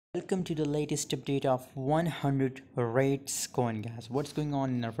welcome to the latest update of 100 rates coin, guys. What's going on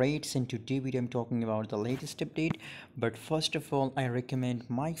in the rates, and today video I'm talking about the latest update. But first of all, I recommend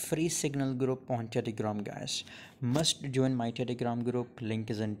my free signal group on Telegram, guys. Must join my Telegram group, link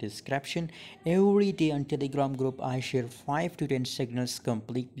is in description. Every day on Telegram group I share 5 to 10 signals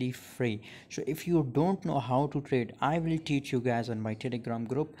completely free. So if you don't know how to trade, I will teach you guys on my Telegram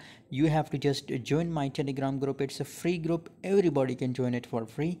group. You have to just join my Telegram group. It's a free group, everybody can join it for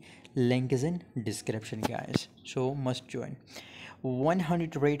free. Link is in description, guys, so must join.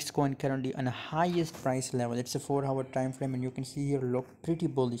 100 rates coin currently on a highest price level. It's a 4-hour time frame, and you can see here, look pretty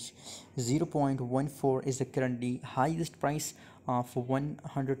bullish. 0.14 is the currently highest price of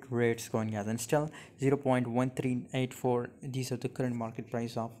 100 rates coin, guys, and still 0.1384, these are the current market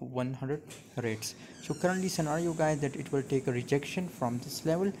price of 100 rates. So currently scenario, guys, that it will take a rejection from this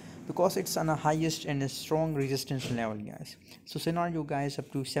level because it's on a highest and a strong resistance level, guys. So scenario, guys,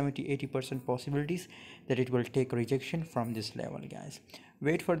 up to 70-80% possibilities that it will take rejection from this level, guys.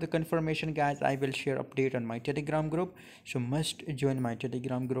 Wait for the confirmation, guys. I will share update on my Telegram group, so must join my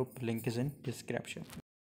Telegram group. Link is in description.